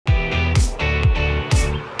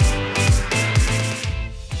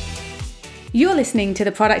You're listening to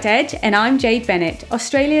The Product Edge, and I'm Jade Bennett,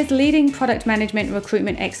 Australia's leading product management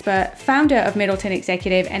recruitment expert, founder of Middleton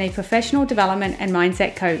Executive, and a professional development and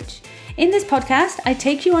mindset coach. In this podcast, I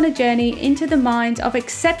take you on a journey into the minds of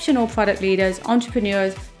exceptional product leaders,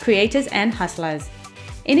 entrepreneurs, creators, and hustlers.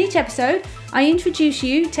 In each episode, I introduce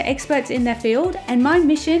you to experts in their field, and my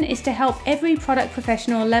mission is to help every product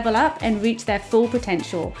professional level up and reach their full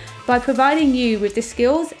potential by providing you with the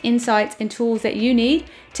skills, insights, and tools that you need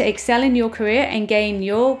to excel in your career and gain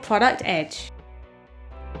your product edge.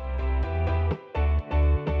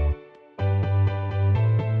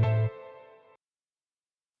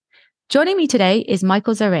 Joining me today is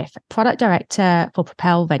Michael Zarif, Product Director for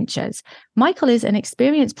Propel Ventures. Michael is an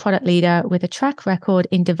experienced product leader with a track record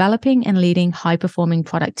in developing and leading high-performing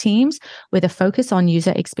product teams with a focus on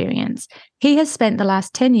user experience. He has spent the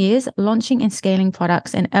last 10 years launching and scaling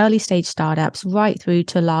products in early-stage startups right through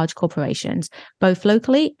to large corporations, both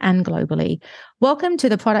locally and globally. Welcome to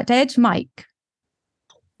the Product Edge, Mike.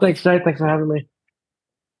 Thanks, Jay. Thanks for having me.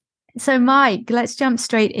 So, Mike, let's jump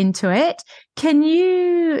straight into it. Can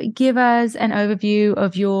you give us an overview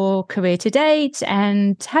of your career to date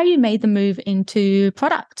and how you made the move into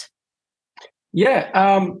product?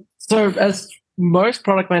 Yeah. So as most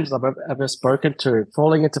product managers I've ever spoken to,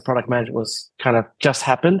 falling into product management was kind of just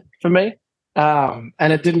happened for me. And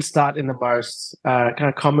it didn't start in the most kind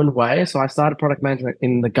of common way. So I started product management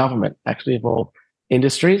in the government, actually, of all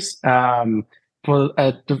industries, for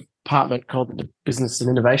a department called the Business and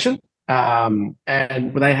Innovation. And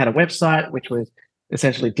they had a website which was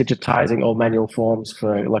essentially digitizing all manual forms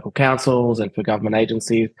for local councils and for government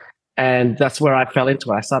agencies. And that's where I fell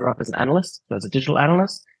into it. I started off as an analyst, so as a digital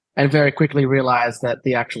analyst, and very quickly realized that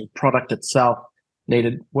the actual product itself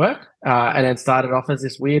needed work, and then started off as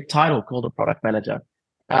this weird title called a product manager.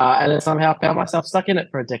 And then somehow found myself stuck in it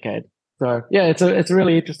for a decade. So yeah, it's a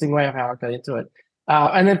really interesting way of how I got into it.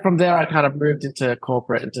 And then from there, I kind of moved into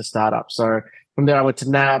corporate, into startups. So from there, I went to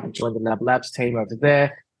NAB and joined the NAB Labs team over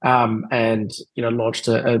there, and launched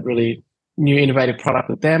a really new innovative product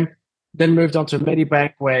with them. Then moved on to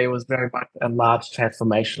Medibank, where it was very much a large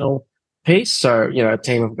transformational piece. So a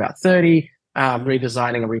team of about 30,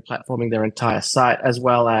 redesigning and replatforming their entire site, as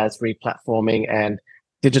well as replatforming and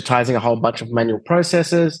digitizing a whole bunch of manual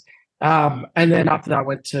processes. And then after that, I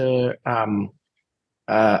went to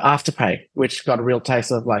Afterpay, which got a real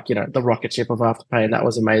taste of the rocket ship of Afterpay, and that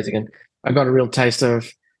was amazing. And I got a real taste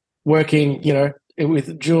of working,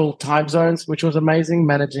 with dual time zones, which was amazing,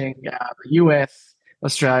 managing the US,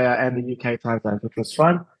 Australia, and the UK time zones, which was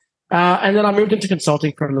fun. And then I moved into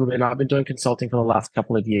consulting for a little bit, and I've been doing consulting for the last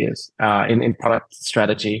couple of years in product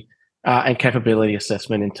strategy and capability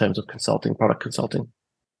assessment in terms of consulting, product consulting.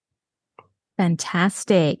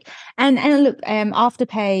 Fantastic. And look,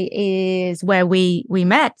 Afterpay is where we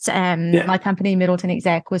met. My company, Middleton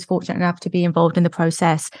Exec, was fortunate enough to be involved in the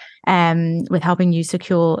process with helping you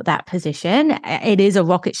secure that position. It is a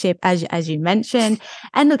rocket ship, as you mentioned.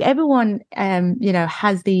 And look, everyone,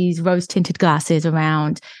 has these rose-tinted glasses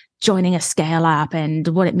around joining a scale up and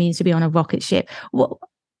what it means to be on a rocket ship. What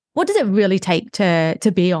does it really take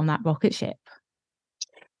to be on that rocket ship?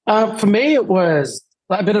 For me, it was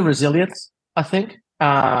a bit of resilience, I think,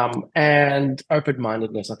 and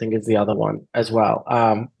open-mindedness, I think, is the other one as well.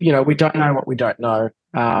 We don't know what we don't know.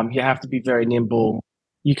 You have to be very nimble.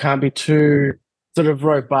 You can't be too sort of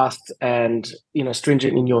robust and,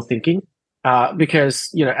 stringent in your thinking,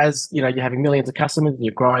 because, as, you're having millions of customers and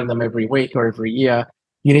you're growing them every week or every year,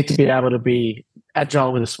 you need to be able to be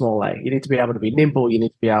agile with a small a. You need to be able to be nimble. You need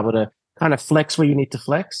to be able to kind of flex where you need to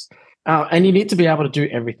flex. And you need to be able to do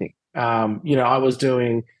everything. I was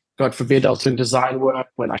doing, God forbid, I was doing design work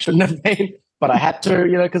when I shouldn't have been, but I had to,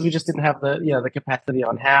 because we just didn't have the capacity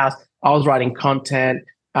on house. I was writing content.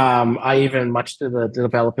 I even, much to the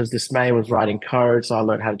developers' dismay, was writing code. So I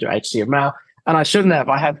learned how to do HTML, and I shouldn't have.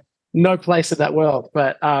 I have no place in that world,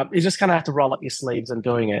 but you just kind of have to roll up your sleeves and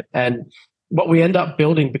doing it. And what we end up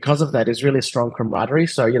building because of that is really a strong camaraderie.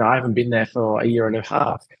 So, I haven't been there for a year and a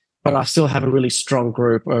half, but I still have a really strong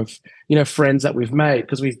group of, friends that we've made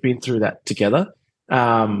because we've been through that together.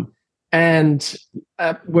 And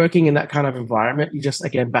working in that kind of environment, you just,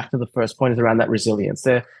 again, back to the first point, is around that resilience.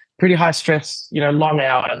 They're pretty high stress, long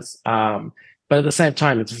hours. But at the same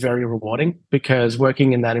time, it's very rewarding because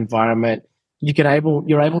working in that environment, you're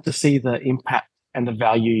able to see the impact and the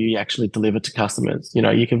value you actually deliver to customers.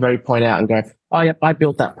 You can very point out and go, oh, yeah, I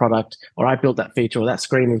built that product, or I built that feature, or that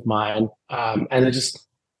screen is mine. And they just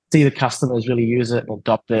see the customers really use it and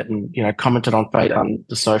adopt it and, commented on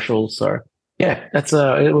the socials. So yeah,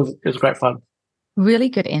 it was great fun. Really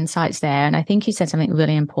good insights there. And I think you said something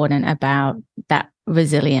really important about that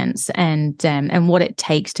resilience and what it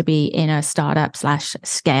takes to be in a startup /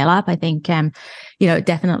 scale up. I think it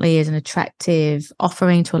definitely is an attractive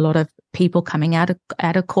offering to a lot of people coming out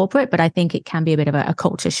of corporate, but I think it can be a bit of a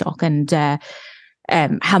culture shock, and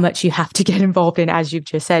how much you have to get involved in, as you've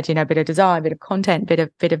just said, a bit of design, bit of content, bit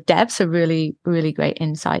of dev. So really, really great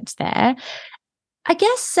insights there. I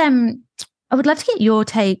guess I would love to get your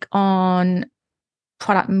take on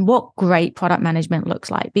product and what great product management looks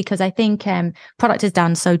like, because I think product is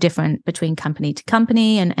done so different between company to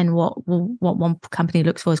company, and what one company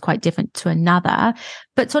looks for is quite different to another.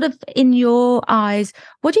 But sort of in your eyes,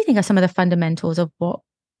 what do you think are some of the fundamentals of what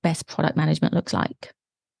best product management looks like?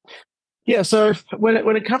 Yeah, so when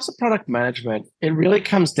it comes to product management, it really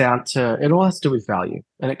comes down to, it all has to do with value,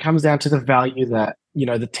 and it comes down to the value that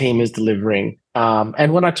the team is delivering.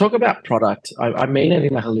 And when I talk about product, I mean it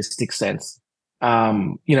in a holistic sense.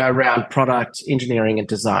 Around product, engineering, and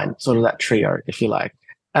design, sort of that trio, if you like.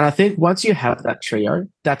 And I think once you have that trio,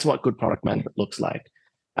 that's what good product management looks like.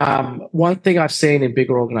 One thing I've seen in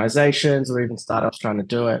bigger organizations or even startups trying to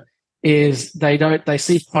do it is they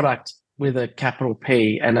see product with a capital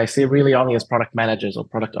P, and they see really only as product managers or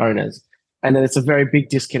product owners. And then it's a very big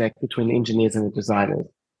disconnect between the engineers and the designers.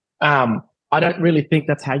 I don't really think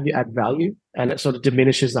that's how you add value, and it sort of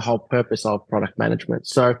diminishes the whole purpose of product management.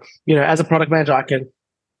 So, as a product manager, I can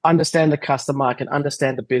understand the customer, I can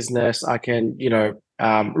understand the business, I can,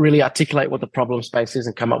 really articulate what the problem space is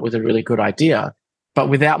and come up with a really good idea. But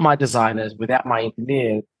without my designers, without my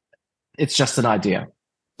engineers, it's just an idea.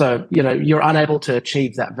 So, you're unable to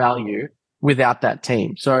achieve that value without that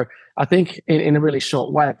team. So I think in a really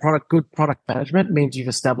short way, good product management means you've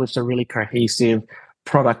established a really cohesive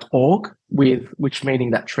product org, which meaning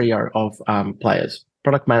that trio of players: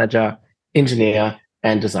 product manager, engineer,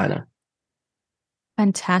 and designer.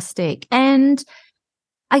 Fantastic. And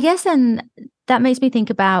I guess then that makes me think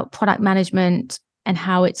about product management and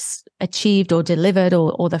how it's achieved or delivered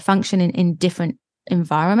or the function in different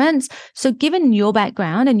environments. So given your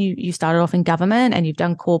background, and you started off in government, and you've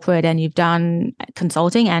done corporate, and you've done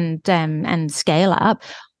consulting and scale up,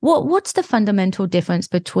 what's the fundamental difference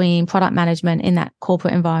between product management in that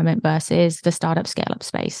corporate environment versus the startup scale up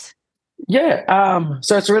space? Yeah,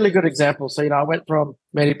 so it's a really good example. So, I went from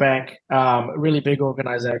Medibank, really big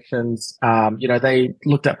organizations. They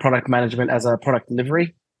looked at product management as a product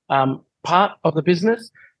delivery part of the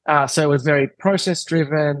business. So it was very process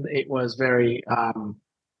driven. It was very,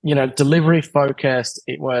 delivery focused.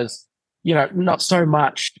 It was, not so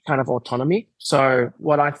much kind of autonomy. So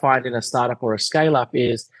what I find in a startup or a scale up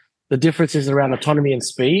is the differences around autonomy and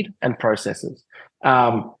speed and processes.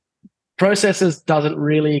 Processes doesn't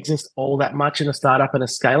really exist all that much in a startup and a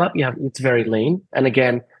scale up. It's very lean. And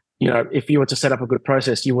again, if you were to set up a good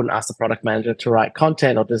process, you wouldn't ask the product manager to write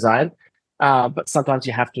content or design, but sometimes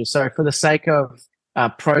you have to. So for the sake of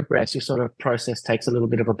progress, your sort of process takes a little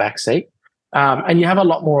bit of a backseat, and you have a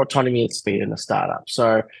lot more autonomy and speed in a startup.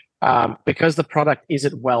 So because the product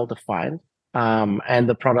isn't well defined, and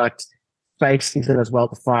the product space isn't as well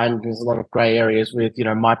defined, there's a lot of gray areas with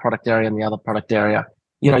my product area and the other product area.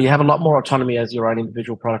 You have a lot more autonomy as your own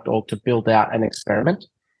individual product org to build out and experiment.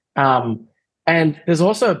 And there's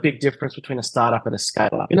also a big difference between a startup and a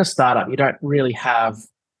scale up. In a startup, you don't really have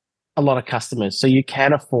a lot of customers, so you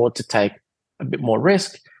can afford to take a bit more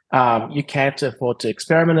risk. You can't afford to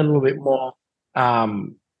experiment a little bit more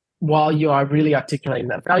while you are really articulating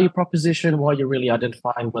that value proposition, while you're really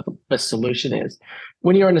identifying what the best solution is.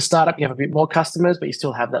 When you're in a startup, you have a bit more customers, but you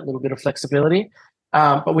still have that little bit of flexibility.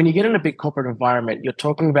 But when you get in a big corporate environment, you're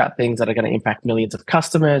talking about things that are going to impact millions of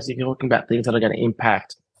customers. You're talking about things that are going to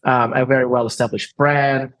impact a very well-established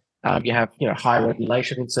brand. You have high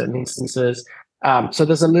regulation in certain instances. So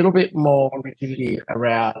there's a little bit more rigidity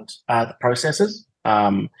around the processes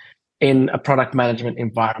in a product management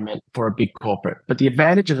environment for a big corporate. But the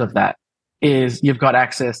advantages of that is you've got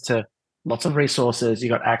access to lots of resources, you've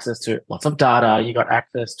got access to lots of data, you've got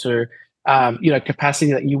access to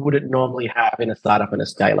capacity that you wouldn't normally have in a startup and a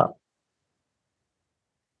scale-up.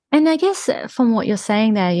 And I guess from what you're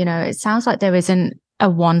saying there, it sounds like there isn't a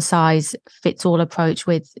one-size-fits-all approach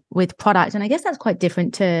with product. And I guess that's quite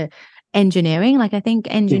different to engineering. Like I think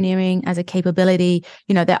engineering as a capability,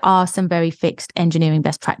 there are some very fixed engineering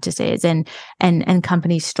best practices and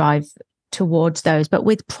companies strive towards those. But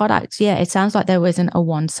with products, it sounds like there isn't a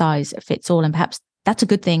one-size-fits-all, and perhaps that's a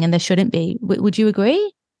good thing and there shouldn't be. Would you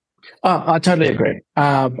agree? I totally agree.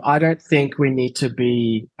 I don't think we need to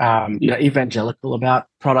be, evangelical about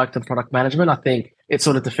product and product management. I think it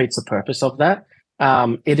sort of defeats the purpose of that.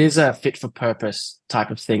 It is a fit for purpose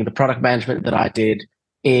type of thing. The product management that I did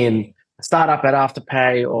in startup at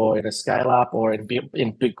Afterpay or in a scale up or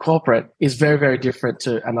in big corporate is very, very different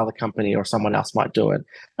to another company or someone else might do it.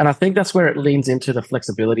 And I think that's where it leans into the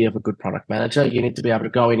flexibility of a good product manager. You need to be able to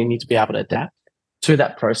go in, you need to be able to adapt to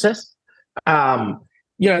that process. There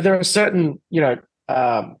are certain,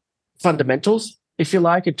 fundamentals, if you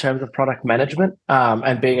like, in terms of product management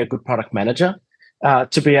and being a good product manager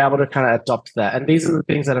to be able to kind of adopt that. And these are the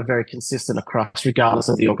things that are very consistent across, regardless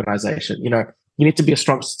of the organization. You need to be a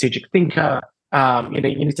strong strategic thinker. You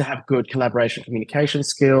need to have good collaboration, communication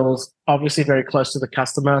skills, obviously very close to the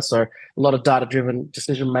customer. So a lot of data-driven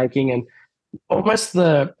decision making and first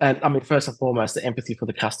and foremost, the empathy for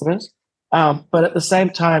the customers. But at the same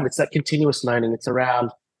time, it's that continuous learning. It's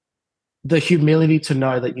around the humility to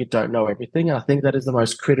know that you don't know everything. And I think that is the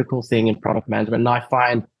most critical thing in product management. And I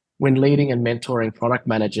find when leading and mentoring product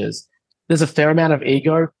managers, there's a fair amount of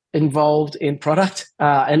ego involved in product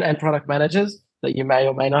and product managers that you may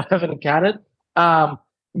or may not have encountered,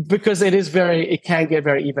 because it can get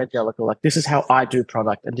very evangelical. Like, this is how I do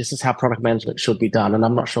product and this is how product management should be done. And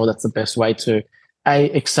I'm not sure that's the best way to A,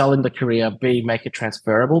 excel in the career, B, make it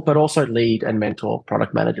transferable, but also lead and mentor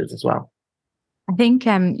product managers as well. I think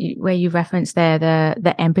where you referenced there,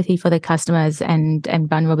 the empathy for the customers and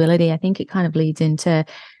vulnerability, I think it kind of leads into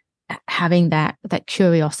having that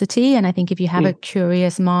curiosity. And I think if you have a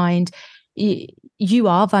curious mind, you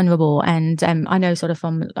are vulnerable. And I know, sort of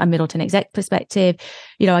from a Middleton exec perspective,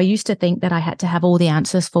 I used to think that I had to have all the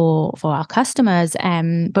answers for our customers.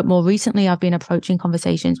 But more recently, I've been approaching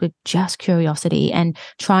conversations with just curiosity and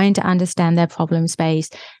trying to understand their problem space,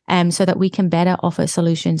 so that we can better offer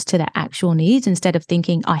solutions to their actual needs, instead of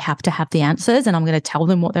thinking I have to have the answers and I'm going to tell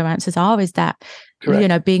them what their answers are. Is that,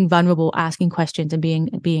 correct? Being vulnerable, asking questions and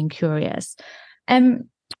being curious.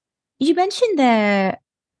 You mentioned there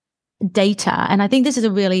data, and I think this is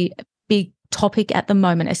a really big topic at the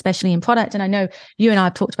moment, especially in product. And I know you and I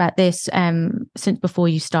have talked about this since before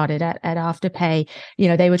you started at Afterpay.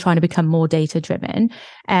 They were trying to become more data driven.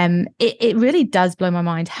 It really does blow my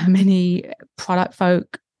mind how many product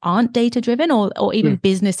folk aren't data driven, or even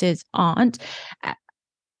businesses aren't.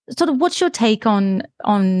 Sort of, what's your take on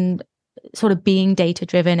sort of being data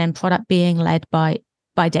driven and product being led by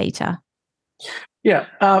data? Yeah,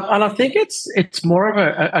 and I think it's more of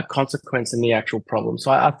a consequence in the actual problem.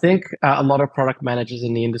 So I think a lot of product managers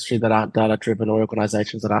in the industry that aren't data-driven, or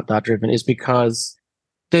organizations that aren't data-driven, is because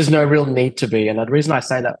there's no real need to be. And the reason I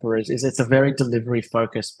say that is it's a very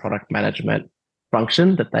delivery-focused product management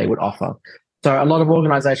function that they would offer. So a lot of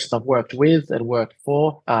organizations I've worked with and worked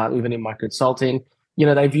for, even in my consulting,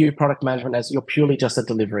 they view product management as you're purely just a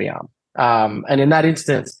delivery arm. And in that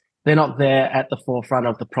instance, they're not there at the forefront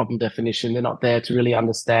of the problem definition. They're not there to really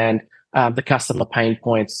understand the customer pain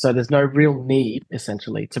points. So there's no real need,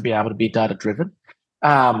 essentially, to be able to be data-driven,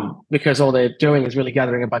 because all they're doing is really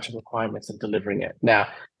gathering a bunch of requirements and delivering it. Now,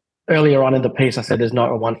 earlier on in the piece, I said there's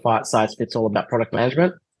not a one-size-fits-all about product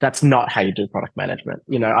management. That's not how you do product management.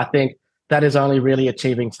 I think that is only really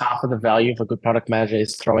achieving half of the value of a good product manager,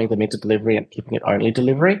 is throwing them into delivery and keeping it only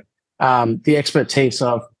delivery. The expertise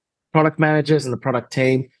of product managers and the product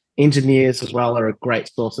team, engineers as well, are a great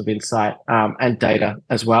source of insight and data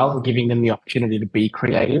as well, and giving them the opportunity to be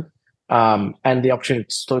creative and the opportunity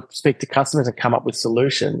to speak to customers and come up with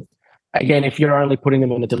solutions. Again, if you're only putting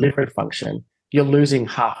them in a delivery function, you're losing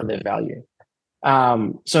half of their value.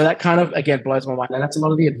 So that kind of, again, blows my mind. And that's a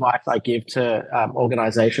lot of the advice I give to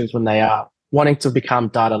organizations when they are wanting to become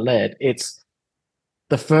data-led. It's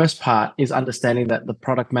the first part is understanding that the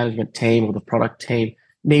product management team or the product team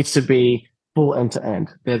needs to be full end-to-end.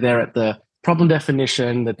 They're there at the problem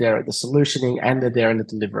definition, they're there at the solutioning, and they're there in the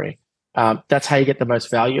delivery. That's how you get the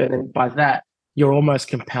most value. And then by that, you're almost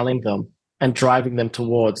compelling them and driving them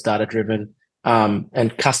towards data-driven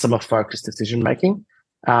and customer-focused decision-making.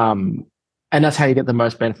 And that's how you get the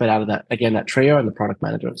most benefit out of that, again, that trio in the product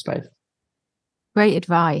management space. Great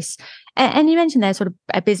advice. And you mentioned there sort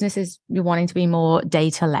of businesses, you're wanting to be more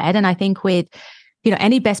data-led. And I think with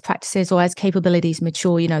any best practices, or as capabilities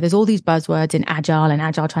mature, there's all these buzzwords in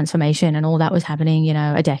agile transformation and all that was happening,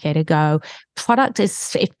 a decade ago. Product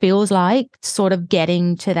it feels like sort of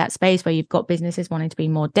getting to that space where you've got businesses wanting to be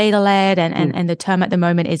more data-led and the term at the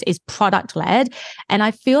moment is product-led. And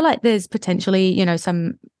I feel like there's potentially,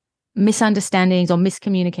 some misunderstandings or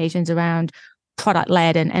miscommunications around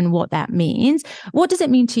product-led and what that means. What does it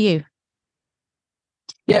mean to you?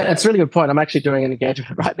 Yeah, that's a really good point. I'm actually doing an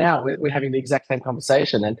engagement right now. We're having the exact same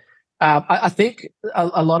conversation. And I think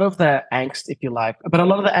a lot of the angst, if you like, but a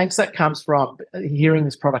lot of the angst that comes from hearing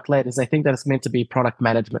this product-led is they think that it's meant to be product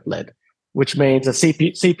management-led, which means a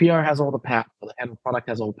CPO has all the power and the product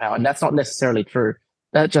has all the power. And that's not necessarily true.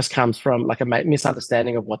 That just comes from like a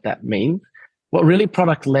misunderstanding of what that means. What really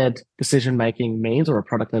product-led decision-making means, or a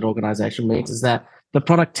product-led organization means, is that the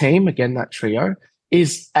product team, again, that trio,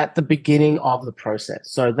 is at the beginning of the process.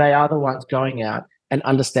 So they are the ones going out and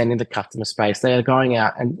understanding the customer space. They are going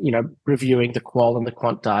out and, reviewing the qual and the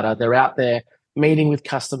quant data. They're out there meeting with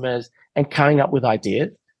customers and coming up with ideas.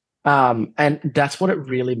 And that's what it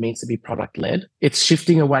really means to be product-led. It's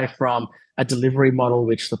shifting away from a delivery model,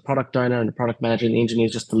 which the product owner and the product manager and the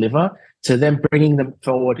engineers just deliver, to them bringing them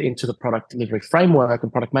forward into the product delivery framework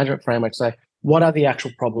and product management framework. So what are the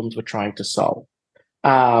actual problems we're trying to solve?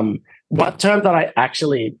 One term that I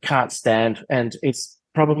actually can't stand, and it's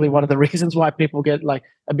probably one of the reasons why people get like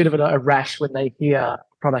a bit of a rash when they hear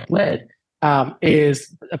product-led,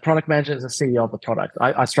 is a product manager as a CEO of the product.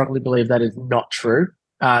 I strongly believe that is not true.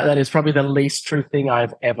 That is probably the least true thing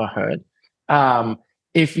I've ever heard.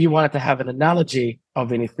 If you wanted to have an analogy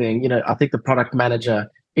of anything, I think the product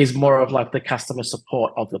manager is more of like the customer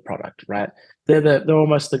support of the product, right? They're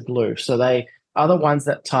almost the glue. So they are the ones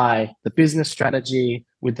that tie the business strategy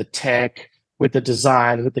with the tech, with the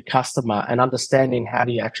design, with the customer, and understanding how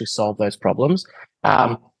do you actually solve those problems.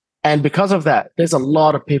 And because of that, there's a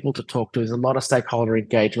lot of people to talk to. There's a lot of stakeholder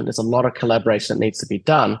engagement. There's a lot of collaboration that needs to be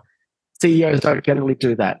done. CEOs don't generally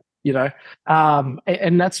do that,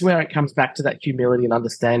 and that's where it comes back to that humility and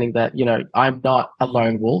understanding that, I'm not a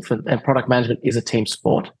lone wolf, and product management is a team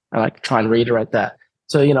sport. I like to try and reiterate that.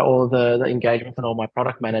 So, all of the engagement and all my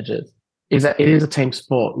product managers is that it is a team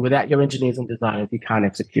sport. Without your engineers and designers, you can't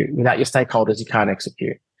execute. Without your stakeholders, you can't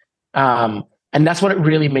execute. And that's what it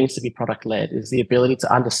really means to be product-led, is the ability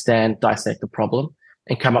to understand, dissect the problem,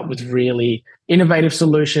 and come up with really innovative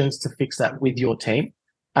solutions to fix that with your team.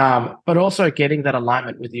 But also getting that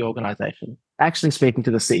alignment with the organization, actually speaking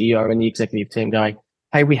to the CEO and the executive team going,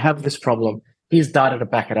 hey, we have this problem. Here's data to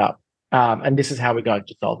back it up. And this is how we're going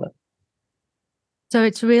to solve it. So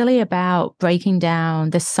it's really about breaking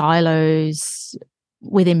down the silos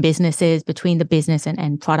within businesses between the business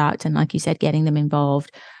and product. And like you said, getting them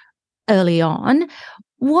involved early on.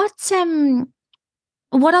 What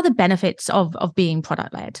are the benefits of being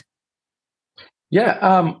product-led?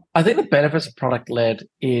 Yeah, I think the benefits of product-led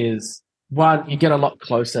is, one, you get a lot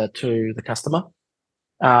closer to the customer.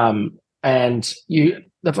 And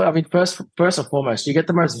first and foremost, you get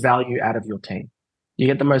the most value out of your team. You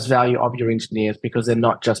get the most value of your engineers because they're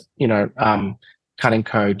not just, cutting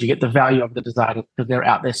code. You get the value of the designers because they're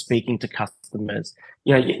out there speaking to customers.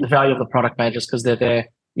 You get the value of the product managers because they're there,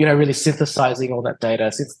 really synthesizing all that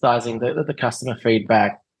data, synthesizing the customer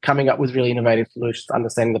feedback, coming up with really innovative solutions,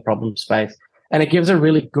 understanding the problem space. And it gives a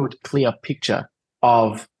really good, clear picture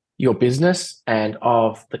of your business and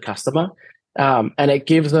of the customer. And it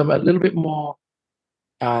gives them a little bit more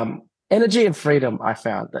energy and freedom. I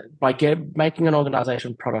found that by making an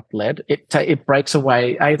organization product-led, it breaks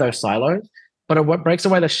away, those silos, but it breaks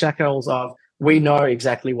away the shackles of, we know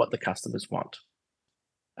exactly what the customers want.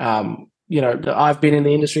 I've been in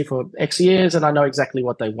the industry for X years and I know exactly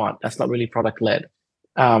what they want. That's not really product-led.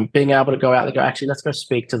 Being able to go out and go, actually, let's go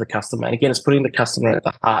speak to the customer. And again, it's putting the customer at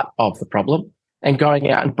the heart of the problem and going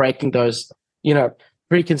out and breaking those,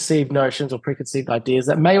 preconceived notions or preconceived ideas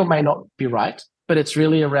that may or may not be right. But it's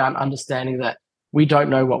really around understanding that we don't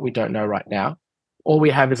know what we don't know right now. All we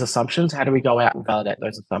have is assumptions. How do we go out and validate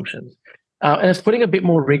those assumptions? And it's putting a bit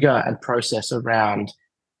more rigor and process around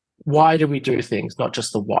why do we do things, not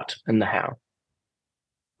just the what and the how.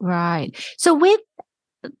 Right. So with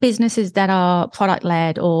businesses that are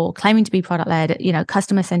product-led or claiming to be product-led,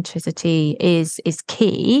 customer centricity is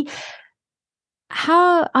key.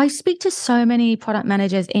 How I speak to so many product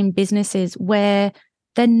managers in businesses where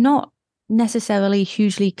they're not necessarily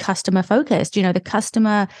hugely customer focused. The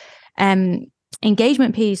customer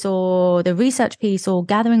engagement piece or the research piece or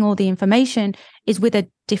gathering all the information is with a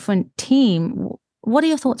different team. What are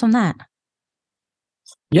your thoughts on that?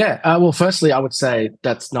 Yeah, well, firstly, I would say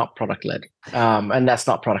that's not product-led, and that's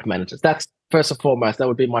not product managers. That's first and foremost, that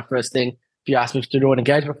would be my first thing. If you ask me to do an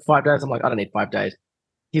engagement for 5 days, I'm like, I don't need 5 days.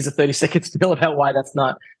 Here's a 30-second spiel about why that's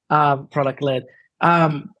not product-led.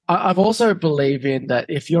 I've also believe in that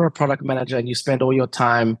if you're a product manager and you spend all your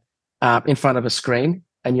time in front of a screen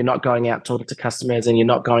and you're not going out talking to customers and you're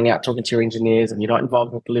not going out talking to your engineers and you're not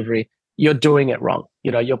involved in delivery, you're doing it wrong.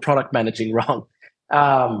 You're product managing wrong.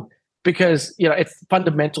 Because it's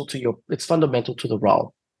fundamental to the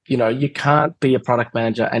role. You can't be a product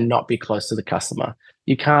manager and not be close to the customer.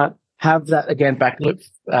 You can't have that, again, back loop,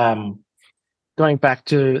 going back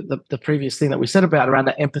to the previous thing that we said about around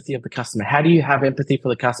the empathy of the customer. How do you have empathy for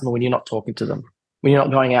the customer when you're not talking to them, when you're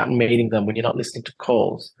not going out and meeting them, when you're not listening to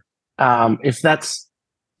calls? If that's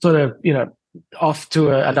sort of off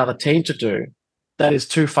to another team to do, that is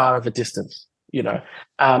too far of a distance.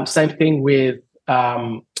 Same thing with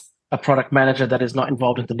a product manager that is not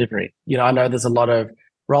involved in delivery. I know there's a lot of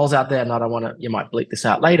roles out there, and I don't want to. You might bleep this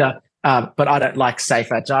out later, but I don't like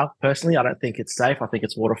safe agile personally. I don't think it's safe. I think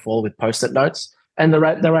it's waterfall with post-it notes. And the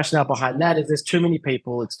rationale behind that is there's too many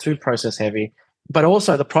people. It's too process heavy. But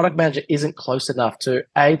also the product manager isn't close enough to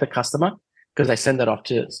the customer, because they send that off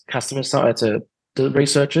to customers, to the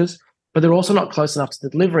researchers. But they're also not close enough to the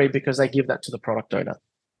delivery because they give that to the product owner.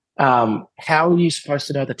 How are you supposed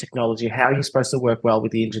to know the technology? How are you supposed to work well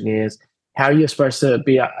with the engineers? How are you supposed to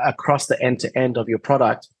be across the end to end of your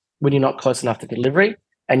product when you're not close enough to delivery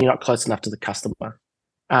and you're not close enough to the customer?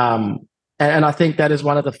 And I think that is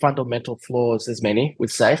one of the fundamental flaws. There's many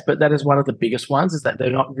with SAFe, but that is one of the biggest ones, is that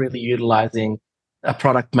they're not really utilizing a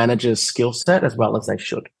product manager's skill set as well as they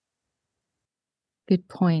should. Good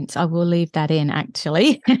point. I will leave that in,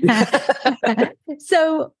 actually.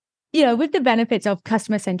 So, with the benefits of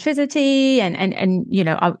customer centricity and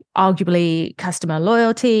arguably customer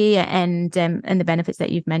loyalty and the benefits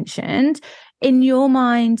that you've mentioned, in your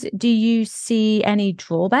mind, do you see any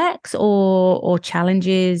drawbacks or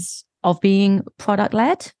challenges of being product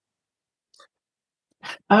led?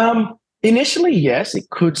 Initially, yes, it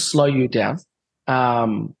could slow you down.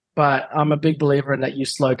 But I'm a big believer in that you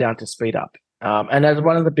slow down to speed up. And that's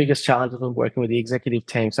one of the biggest challenges when working with the executive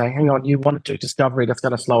team, saying, hang on, you want to do discovery, that's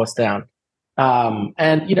going to slow us down.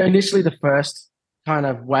 And initially the first kind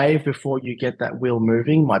of wave before you get that wheel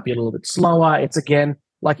moving might be a little bit slower. It's, again,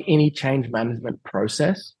 like any change management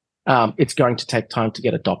process. It's going to take time to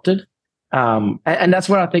get adopted. And that's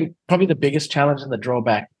where I think probably the biggest challenge and the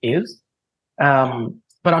drawback is.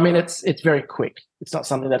 But I mean, it's very quick. It's not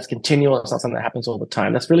something that's continual. It's not something that happens all the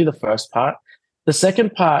time. That's really the first part. The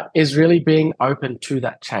second part is really being open to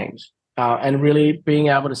that change, and really being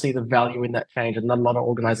able to see the value in that change. And not a lot of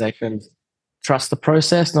organizations trust the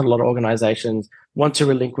process. Not a lot of organizations want to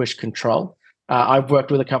relinquish control. I've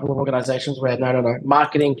worked with a couple of organizations where, no,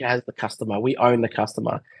 marketing has the customer. We own the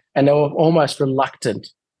customer. And they were almost reluctant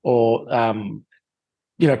or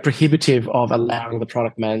prohibitive of allowing the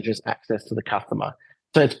product managers access to the customer.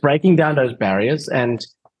 So it's breaking down those barriers. And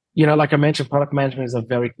like I mentioned, product management is a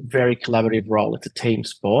very, very collaborative role. It's a team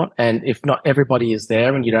sport. And if not everybody is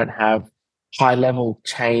there and you don't have high level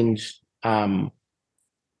change, like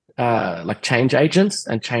change agents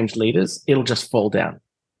and change leaders, it'll just fall down.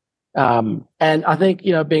 And I think,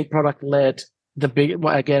 being product led,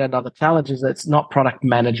 another challenge is that it's not product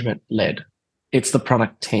management led. It's the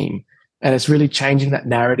product team. And it's really changing that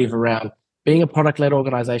narrative around being a product led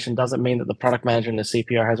organization doesn't mean that the product manager and the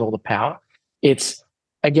CPO has all the power. It's,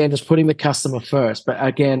 again, just putting the customer first, but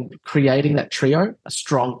again, creating that trio, a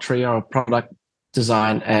strong trio of product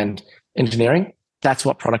design and engineering. That's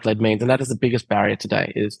what product led means. And that is the biggest barrier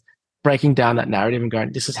today, is breaking down that narrative and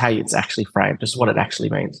going, this is how it's actually framed. This is what it actually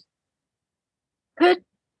means. Could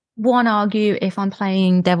one argue, if I'm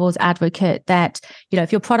playing devil's advocate, that,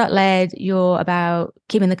 if you're product led, you're about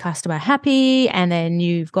keeping the customer happy, and then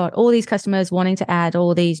you've got all these customers wanting to add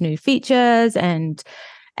all these new features, and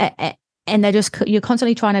you're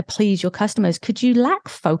constantly trying to please your customers. Could you lack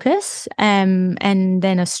focus and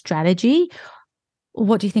then a strategy?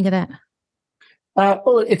 What do you think of that?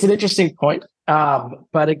 Well, it's an interesting point.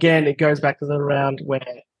 But again, it goes back to the round where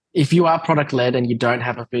if you are product led and you don't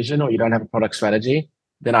have a vision or you don't have a product strategy,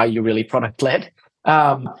 then are you really product led?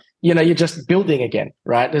 You're just building again,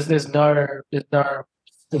 right? There's no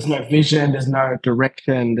vision, there's no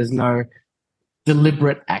direction, there's no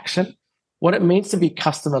deliberate action. What it means to be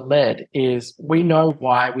customer led is we know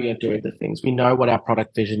why we are doing the things. We know what our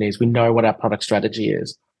product vision is. We know what our product strategy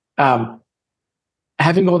is.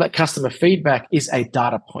 Having all that customer feedback is a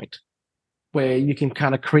data point where you can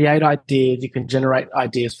kind of create ideas, you can generate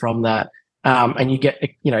ideas from that, and you get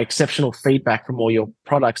exceptional feedback from all your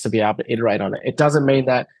products to be able to iterate on it. It doesn't mean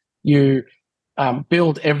that you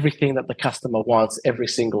build everything that the customer wants every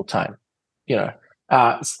single time.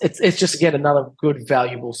 It's just, again, another good,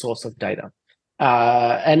 valuable source of data.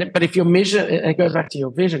 But if your vision, it goes back to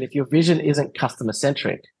your vision. If your vision isn't customer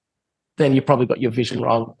centric, then you probably got your vision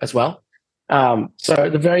wrong as well. So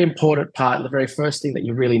the very important part, the very first thing that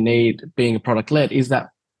you really need being a product led is that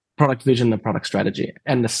product vision and product strategy,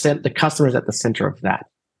 and the customer is at the center of that.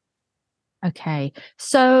 Okay.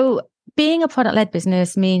 So being a product led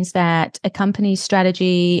business means that a company's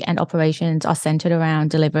strategy and operations are centered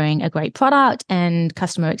around delivering a great product and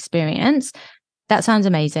customer experience. That sounds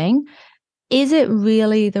amazing. Is it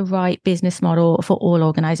really the right business model for all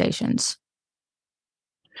organizations?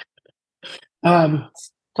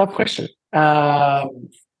 Tough question.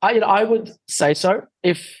 I would say so.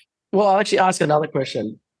 If Well, I'll actually ask another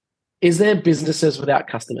question. Is there businesses without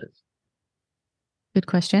customers? Good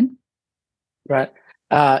question. Right.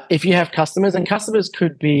 If you have customers, and customers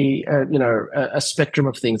could be, a spectrum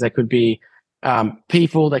of things. They could be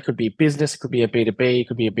people, they could be business, it could be a B2B, it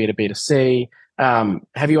could be a B2B2C.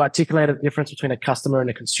 Have you articulated the difference between a customer and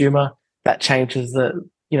a consumer? That changes the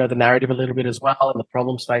narrative a little bit as well, and the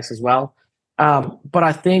problem space as well. But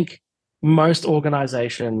I think most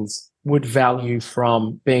organizations would value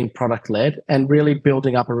from being product led and really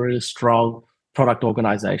building up a really strong product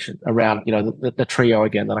organization around, the trio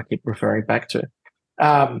again that I keep referring back to.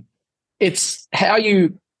 It's how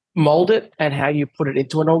you mold it and how you put it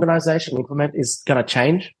into an organization, implement is going to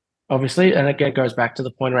change, obviously. And again, it goes back to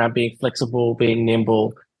the point around being flexible, being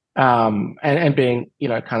nimble, and being,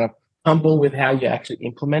 kind of humble with how you actually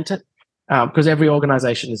implement it. Because every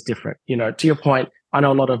organization is different. To your point, I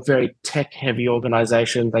know a lot of very tech heavy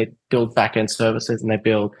organizations, they build back-end services and they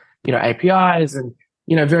build, APIs and,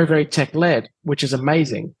 very, very tech led, which is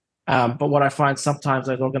amazing. But what I find sometimes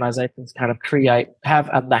those organizations kind of have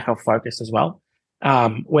a lack of focus as well,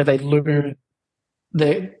 where they lose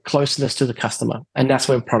their closeness to the customer. And that's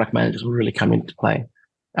where product managers will really come into play.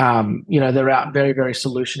 They're out very, very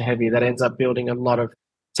solution heavy. That ends up building a lot of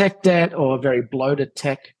tech debt or a very bloated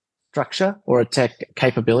tech structure or a tech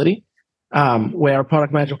capability, where a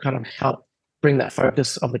product manager will kind of help bring that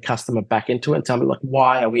focus of the customer back into it and tell me, like,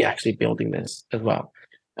 why are we actually building this as well?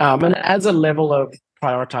 And as a level of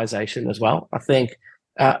prioritization as well, I think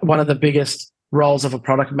one of the biggest roles of a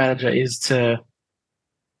product manager is to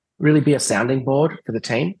really be a sounding board for the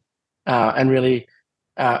team, and really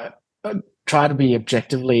try to be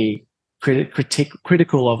objectively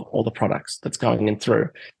critical of all the products that's going in through.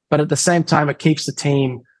 But at the same time, it keeps the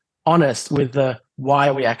team honest with the why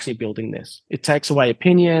are we actually building this? It takes away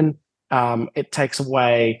opinion. It takes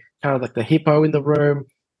away kind of like the hippo in the room,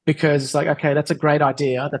 because it's like, okay, that's a great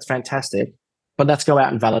idea. That's fantastic. But let's go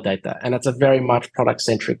out and validate that. And it's a very much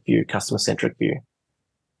product-centric view, customer-centric view.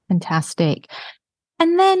 Fantastic.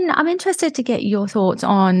 And then I'm interested to get your thoughts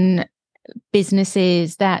on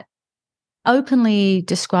businesses that openly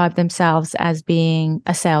describe themselves as being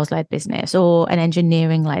a sales-led business or an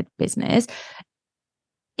engineering-led business.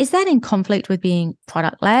 Is that in conflict with being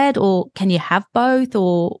product-led, or can you have both,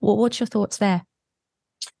 or what's your thoughts there?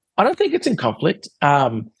 I don't think it's in conflict.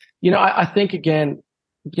 I think, again,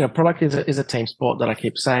 product is a team sport that I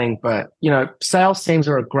keep saying, but, sales teams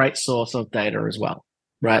are a great source of data as well,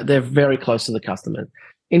 right? They're very close to the customer.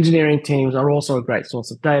 Engineering teams are also a great source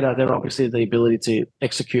of data. They're obviously the ability to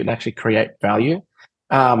execute and actually create value.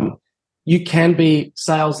 You can be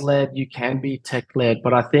sales-led, you can be tech-led,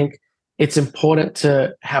 but I think it's important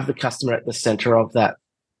to have the customer at the center of that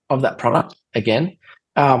product again.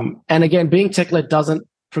 And again, being tech-led doesn't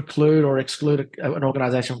preclude or exclude an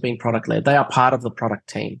organization from being product-led. They are part of the product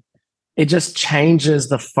team. It just changes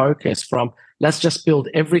the focus from let's just build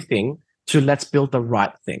everything to let's build the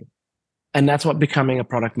right thing. And that's what becoming a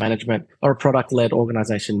product management or a product-led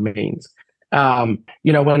organization means. When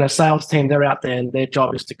a sales team, they're out there and their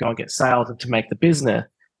job is to go and get sales and to make the business.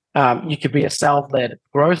 You could be a sales-led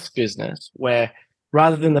growth business where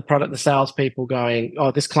rather than the salespeople going,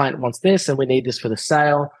 oh, this client wants this and we need this for the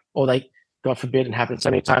sale, or they, God forbid, and happens so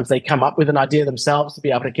many times, they come up with an idea themselves to be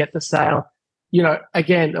able to get the sale.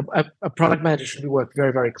 Again, a product manager should work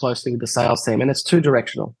very, very closely with the sales team, and it's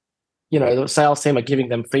two-directional. The sales team are giving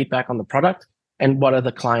them feedback on the product and what are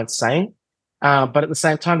the clients saying. But at the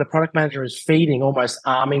same time, the product manager is feeding, almost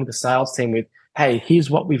arming the sales team with, hey, here's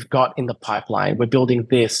what we've got in the pipeline. We're building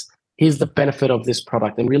this. Here's the benefit of this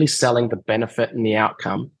product, and really selling the benefit and the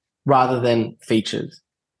outcome rather than features.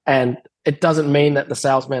 And it doesn't mean that the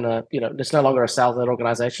salesmen are, it's no longer a sales-led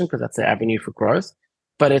organization because that's their avenue for growth.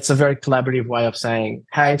 But it's a very collaborative way of saying,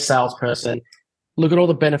 hey, salesperson, look at all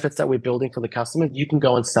the benefits that we're building for the customer. You can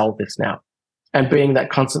go and sell this now, and being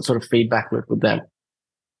that constant sort of feedback loop with them.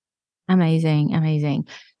 Amazing, amazing.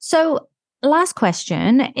 So last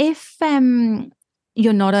question, if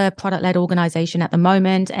you're not a product-led organization at the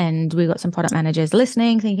moment and we've got some product managers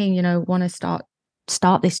listening thinking, want to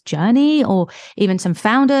start this journey, or even some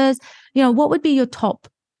founders, what would be your top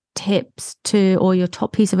tips or your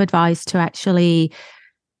top piece of advice to actually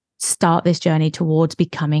start this journey towards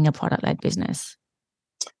becoming a product-led business?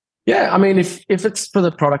 Yeah, I mean, if it's for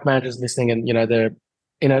the product managers listening and, they're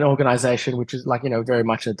in an organization which is like, very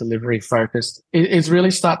much a delivery focused, is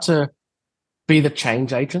really start to be the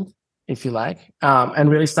change agent, if you like,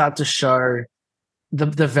 and really start to show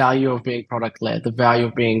the value of being product led, the value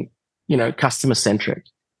of being, customer centric.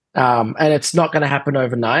 And it's not going to happen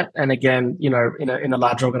overnight. And again, in a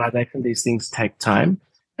large organization, these things take time.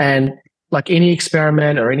 And like any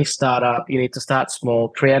experiment or any startup, you need to start small,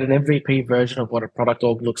 create an MVP version of what a product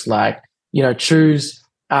org looks like, choose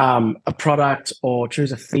a product or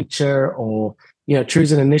choose a feature or,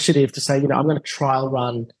 choose an initiative to say, I'm going to trial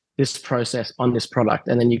run this process on this product.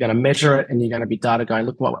 And then you're going to measure it and you're going to be data going,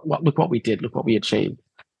 look what we did, look what we achieved.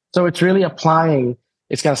 So it's really applying,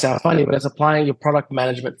 it's going to sound funny, but it's applying your product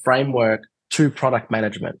management framework to product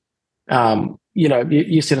management.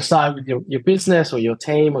 You sit aside with your business or your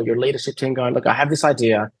team or your leadership team going, look, I have this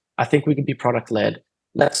idea. I think we can be product led.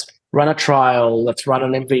 Let's run a trial. Let's run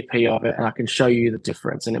an MVP of it. And I can show you the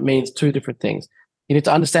difference. And it means two different things. You need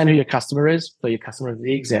to understand who your customer is. So your customer is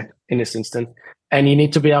the exec in this instance. And you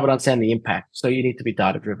need to be able to understand the impact. So you need to be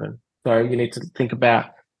data driven. So you need to think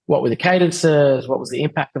about what were the cadences? What was the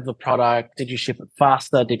impact of the product? Did you ship it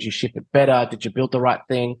faster? Did you ship it better? Did you build the right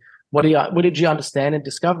thing? What did you understand in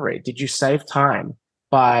discovery? Did you save time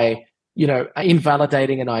by,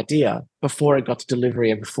 invalidating an idea before it got to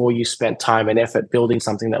delivery and before you spent time and effort building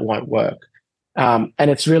something that won't work? And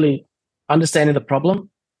it's really understanding the problem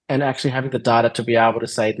and actually having the data to be able to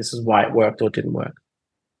say this is why it worked or didn't work.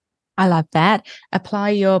 I love that. Apply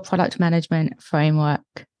your product management framework.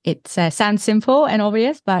 It sounds simple and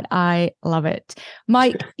obvious, but I love it.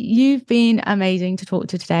 Mike, you've been amazing to talk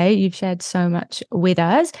to today. You've shared so much with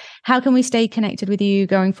us. How can we stay connected with you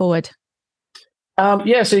going forward?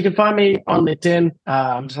 So you can find me on LinkedIn.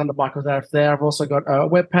 I'm just under Michael Zarif there. I've also got a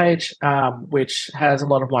webpage, which has a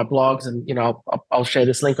lot of my blogs, and I'll share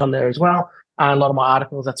this link on there as well. A lot of my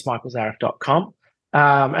articles. That's michaelzarif.com.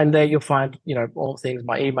 And there you'll find, all things,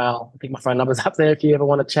 my email. I think my phone number's up there if you ever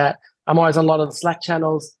want to chat. I'm always on a lot of the Slack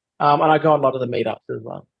channels, and I go on a lot of the meetups as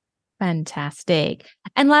well. Fantastic.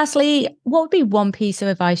 And lastly, what would be one piece of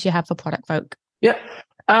advice you have for product folk? Yeah.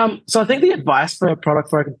 So I think the advice for product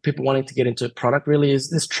folk and people wanting to get into product really is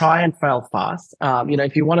this: try and fail fast.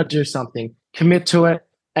 If you want to do something, commit to it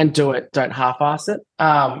and do it. Don't half-ass it.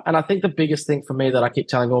 And I think the biggest thing for me that I keep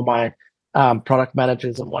telling all my product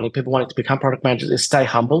managers and people wanting to become product managers is stay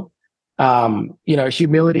humble.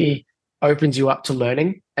 Humility opens you up to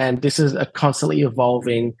learning, and this is a constantly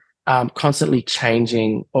evolving, constantly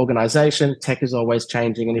changing organization. Tech is always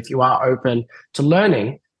changing, and if you are open to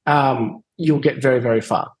learning, you'll get very, very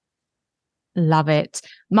far. Love it.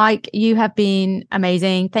 Mike, you have been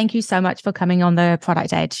amazing. Thank you so much for coming on the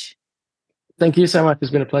Product Edge. Thank you so much. It's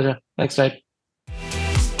been a pleasure. Thanks, Jade.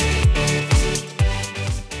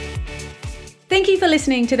 Thank you for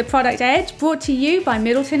listening to The Product Edge, brought to you by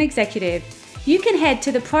Middleton Executive. You can head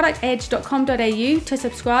to theproductedge.com.au to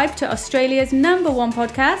subscribe to Australia's #1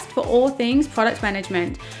 podcast for all things product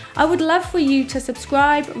management. I would love for you to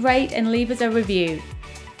subscribe, rate, and leave us a review.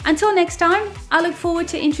 Until next time, I look forward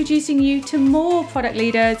to introducing you to more product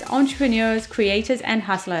leaders, entrepreneurs, creators, and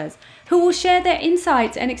hustlers who will share their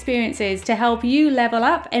insights and experiences to help you level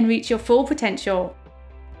up and reach your full potential.